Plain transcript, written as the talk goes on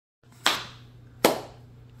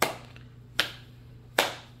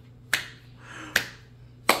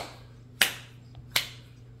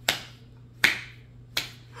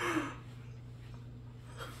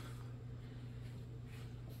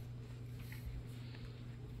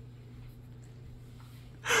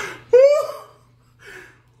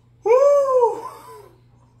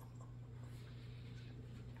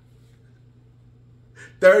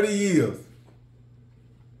30 years.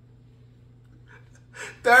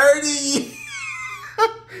 30 years.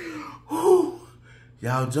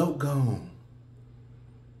 Y'all joke gone.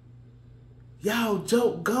 Y'all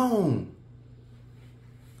joke gone.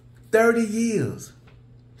 30 years.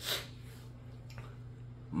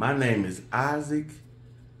 My name is Isaac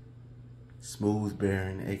Smooth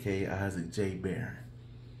Barron, aka Isaac J. Barron.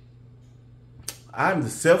 I'm the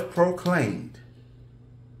self-proclaimed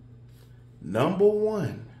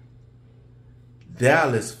 #1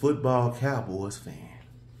 Dallas football Cowboys fan.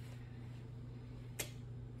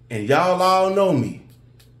 And y'all all know me.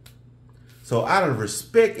 So out of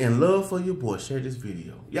respect and love for your boy, share this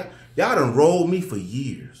video. Y'all done rolled me for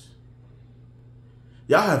years.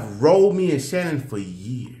 Y'all have rolled me and Shannon for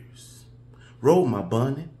years. Rolled my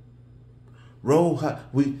bunny. Roll her.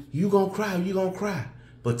 You gonna cry, you gonna cry.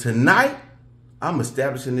 But tonight, I'm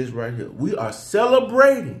establishing this right here. We are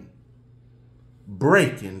celebrating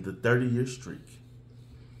breaking the 30-year streak.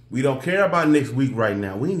 We don't care about next week right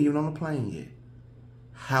now. We ain't even on the plane yet.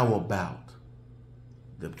 How about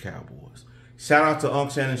the Cowboys? Shout out to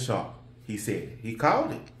Unc Shannon Sharp. He said it. He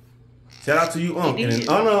called it. Shout out to you, Unc. And in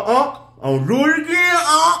honor of Unc, I'm gonna do it again,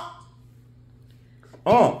 Unc.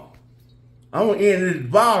 Unc, I'm gonna end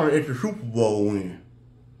this bottle at the Super Bowl win.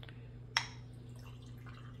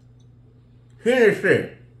 Hennessy.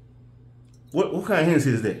 What kind of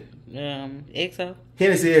Hennessy is that? XO.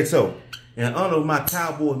 Hennessy XO. In honor of my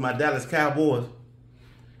Cowboys, my Dallas Cowboys,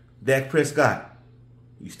 Dak Prescott.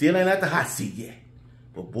 You still ain't at the hot seat yet.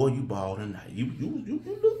 But boy, you balled tonight. You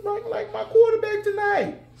look like my quarterback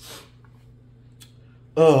tonight.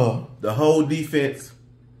 The whole defense.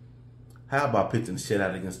 How about pitching the shit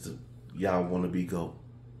out against the y'all wanna be GOAT?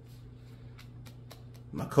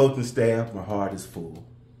 My coaching staff, my heart is full.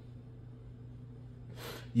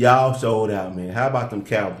 Y'all showed out, man. How about them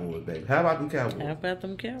Cowboys, baby? How about them Cowboys? How about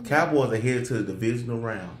them Cowboys? Cowboys are headed to the divisional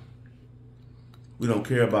round. We don't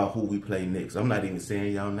care about who we play next. I'm not even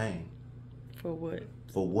saying y'all name. For what?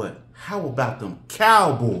 For what? How about them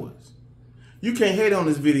Cowboys? You can't hate on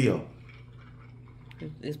this video.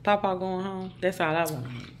 Is Papa going home? That's all I want.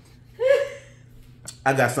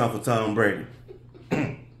 I got something for Tom Brady.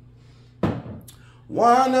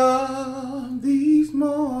 One of these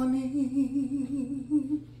mornings,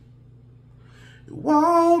 it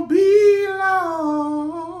won't be long.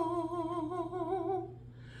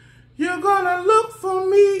 You're gonna look for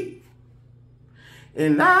me,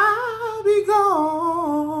 and I'll be gone.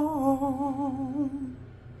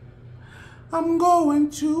 I'm going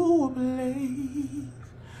to a place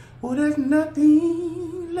where there's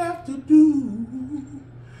nothing left to do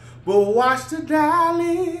but watch the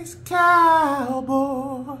Dallas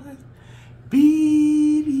Cowboys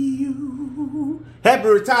beat you. Happy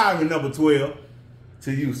retirement, number 12,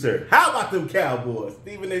 to you, sir. How about them Cowboys?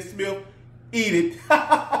 Stephen A. Smith, eat it.